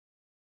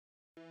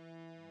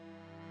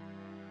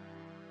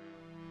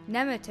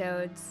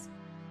nematodes,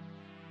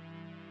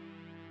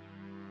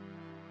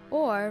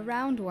 or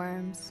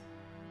roundworms.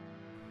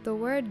 The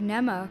word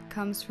nema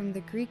comes from the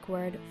Greek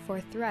word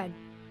for thread.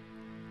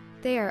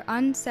 They are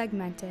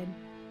unsegmented.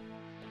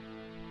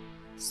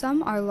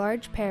 Some are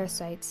large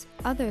parasites,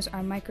 others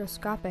are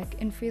microscopic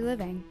and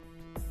free-living.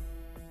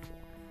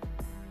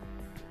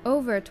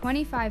 Over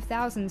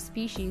 25,000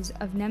 species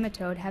of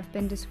nematode have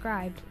been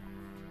described.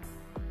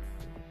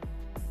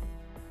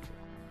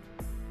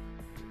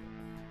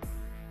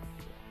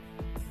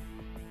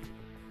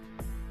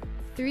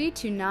 $3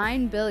 to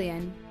 $9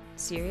 billion.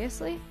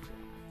 Seriously?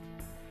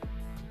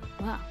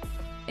 Wow.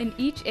 In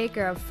each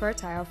acre of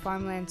fertile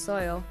farmland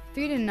soil,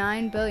 3 to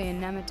 9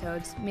 billion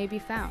nematodes may be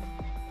found.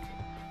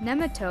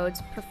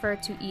 Nematodes prefer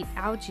to eat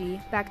algae,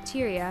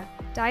 bacteria,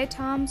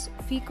 diatoms,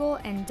 fecal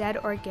and dead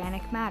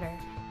organic matter.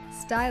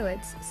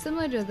 Stylets,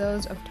 similar to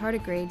those of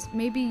tardigrades,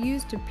 may be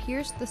used to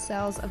pierce the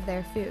cells of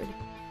their food.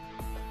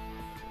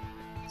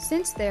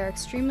 Since they are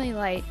extremely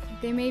light,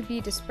 they may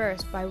be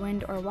dispersed by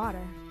wind or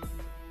water.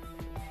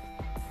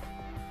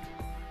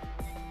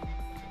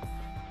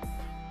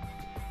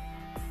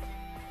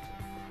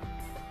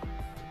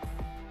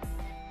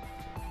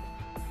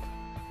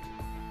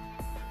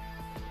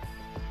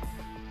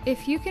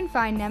 If you can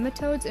find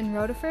nematodes and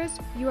rotifers,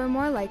 you are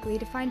more likely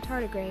to find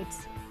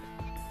tardigrades.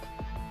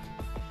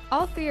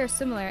 All three are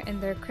similar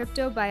in their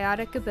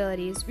cryptobiotic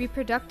abilities,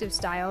 reproductive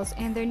styles,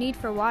 and their need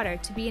for water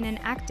to be in an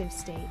active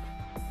state.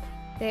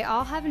 They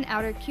all have an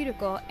outer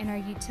cuticle and are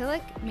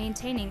utilic,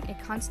 maintaining a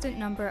constant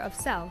number of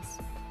cells.